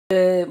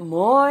Good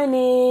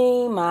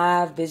morning,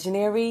 my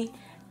visionary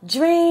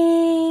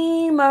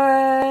dreamers.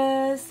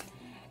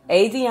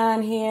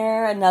 Adion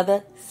here,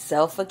 another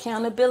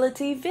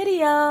self-accountability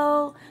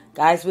video.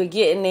 Guys, we're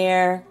getting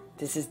there.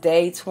 This is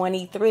day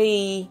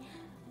 23.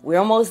 We're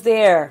almost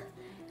there.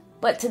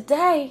 But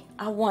today,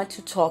 I want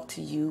to talk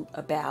to you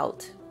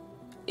about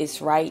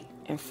it's right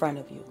in front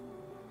of you.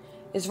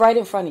 It's right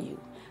in front of you.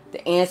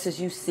 The answers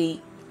you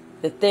seek,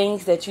 the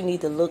things that you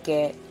need to look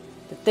at,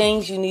 the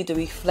things you need to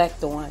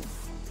reflect on.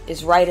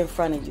 Is right in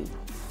front of you.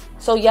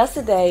 So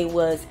yesterday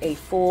was a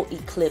full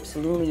eclipse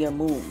lunar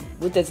moon.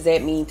 What does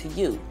that mean to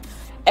you?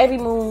 Every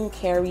moon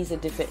carries a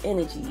different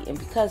energy, and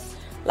because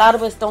a lot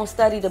of us don't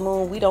study the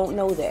moon, we don't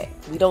know that.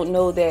 We don't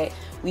know that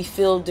we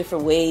feel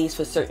different ways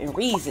for certain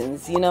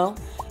reasons, you know?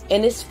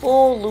 And this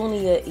full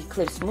lunar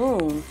eclipse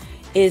moon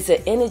is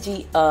an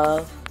energy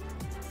of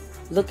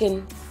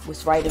looking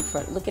what's right in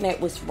front, looking at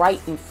what's right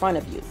in front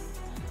of you.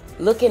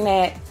 Looking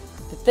at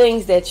the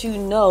things that you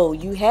know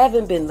you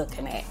haven't been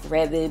looking at,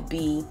 whether it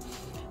be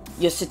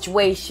your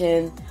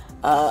situation,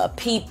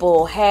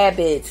 people,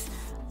 habits,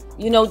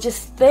 you know,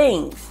 just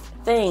things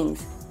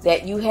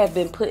that you have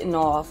been putting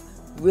off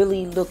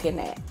really looking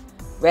at.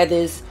 Whether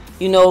it's,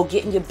 you know,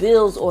 getting your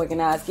bills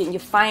organized, getting your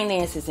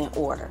finances in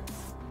order,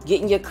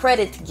 getting your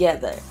credit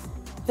together,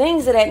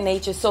 things of that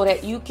nature so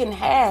that you can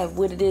have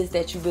what it is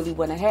that you really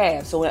want to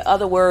have. So in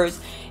other words,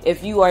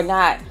 if you are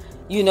not,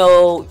 you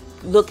know,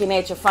 looking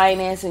at your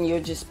finance and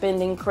you're just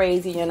spending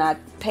crazy, you're not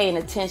paying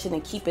attention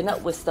and keeping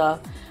up with stuff,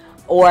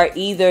 or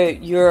either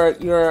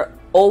you're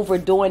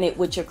overdoing it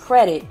with your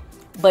credit,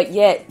 but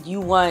yet you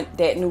want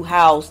that new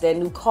house, that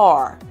new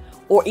car,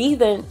 or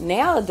even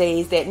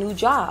nowadays that new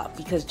job,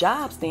 because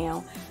jobs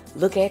now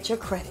look at your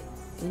credit.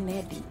 Isn't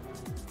that deep?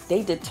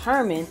 They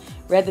determine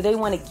whether they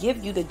want to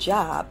give you the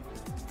job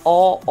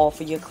all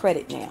off of your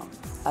credit now.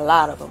 A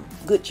lot of them,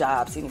 good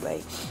jobs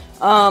anyway.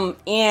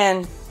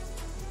 And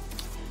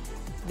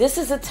this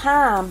is a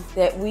time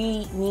that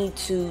we need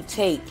to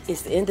take.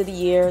 It's the end of the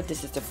year.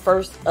 This is the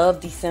 1st of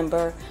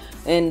December.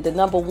 And the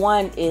number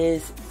one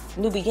is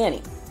new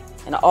beginning.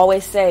 And I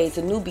always say it's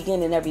a new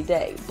beginning every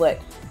day. But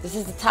this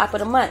is the top of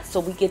the month. So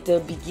we get to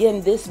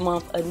begin this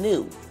month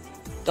anew.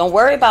 Don't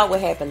worry about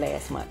what happened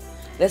last month.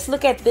 Let's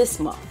look at this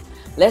month.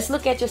 Let's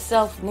look at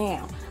yourself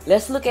now.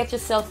 Let's look at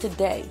yourself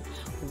today.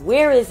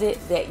 Where is it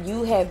that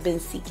you have been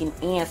seeking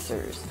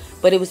answers,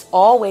 but it was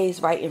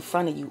always right in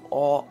front of you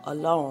all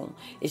along?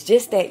 It's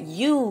just that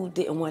you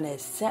didn't want to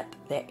accept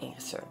that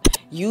answer.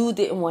 You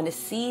didn't want to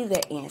see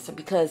that answer,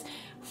 because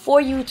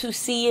for you to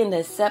see and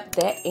accept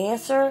that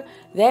answer,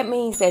 that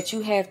means that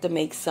you have to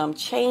make some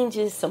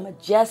changes, some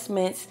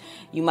adjustments.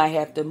 You might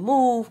have to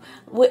move,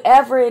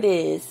 whatever it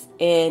is,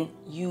 and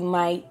you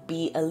might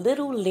be a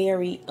little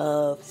leery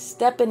of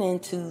stepping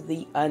into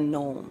the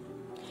unknown.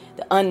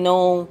 The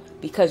unknown,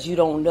 because you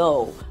don't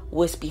know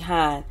what's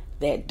behind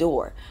that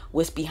door,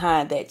 what's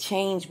behind that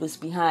change, what's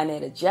behind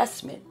that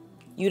adjustment.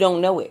 You don't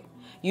know it.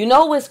 You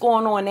know what's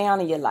going on now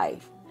in your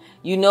life.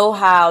 You know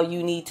how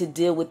you need to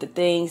deal with the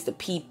things, the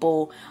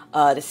people,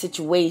 the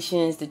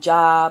situations, the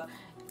job,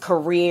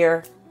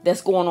 career that's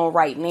going on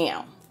right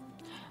now.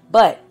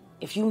 But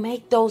if you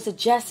make those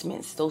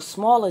adjustments, those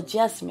small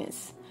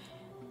adjustments,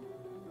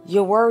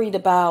 you're worried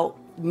about,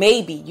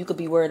 maybe you could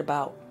be worried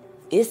about,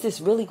 is this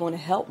really going to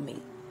help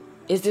me?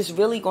 Is this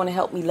really going to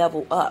help me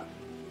level up?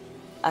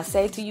 I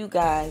say to you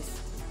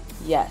guys,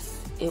 yes,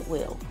 it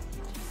will.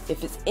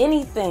 If it's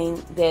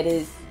anything that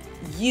is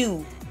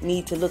you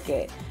need to look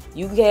at,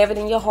 you have it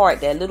in your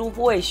heart, that little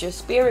voice, your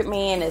spirit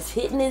man that's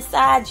hitting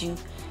inside you,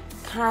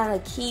 kind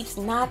of keeps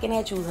knocking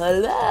at you.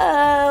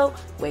 Hello,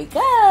 wake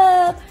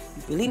up.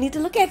 You really need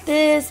to look at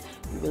this.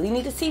 You really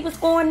need to see what's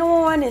going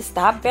on and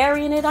stop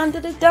burying it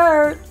under the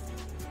dirt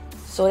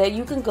so that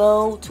you can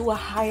go to a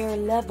higher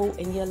level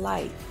in your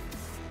life.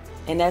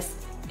 And that's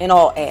in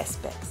all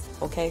aspects.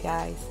 Okay,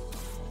 guys?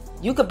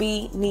 You could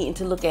be needing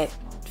to look at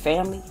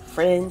family,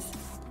 friends,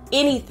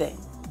 anything.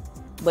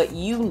 But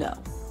you know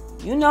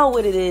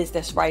what it is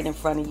that's right in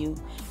front of you.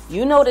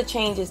 You know the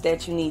changes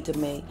that you need to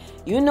make.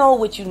 You know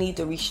what you need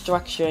to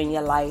restructure in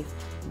your life.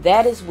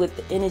 That is what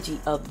the energy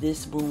of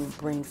this moon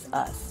brings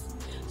us.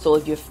 So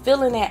if you're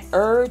feeling that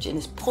urge and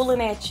it's pulling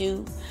at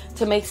you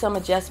to make some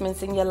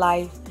adjustments in your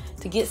life,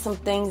 to get some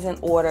things in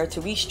order,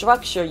 to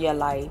restructure your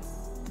life,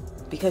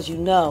 because you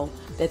know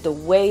that the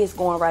way it's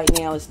going right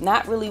now is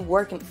not really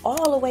working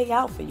all the way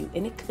out for you,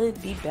 and it could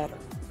be better.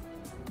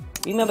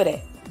 Remember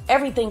that.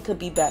 Everything could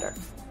be better,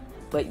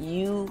 but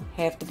you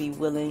have to be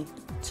willing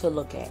to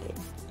look at it.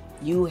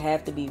 You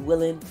have to be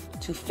willing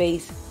to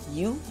face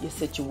your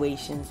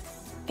situations,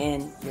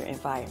 and your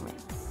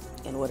environment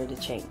in order to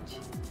change.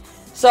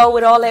 So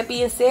with all that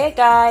being said,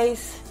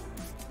 guys,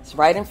 it's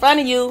right in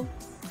front of you.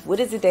 What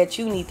is it that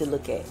you need to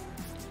look at?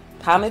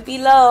 Comment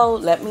below.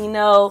 Let me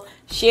know.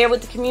 Share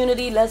with the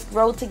community. Let's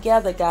grow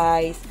together,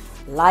 guys.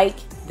 Like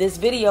this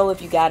video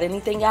if you got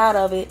anything out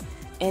of it.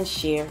 And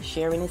share.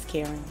 Sharing is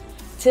caring.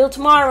 Till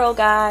tomorrow,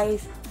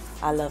 guys.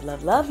 I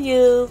love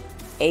you.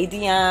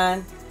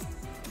 Adion.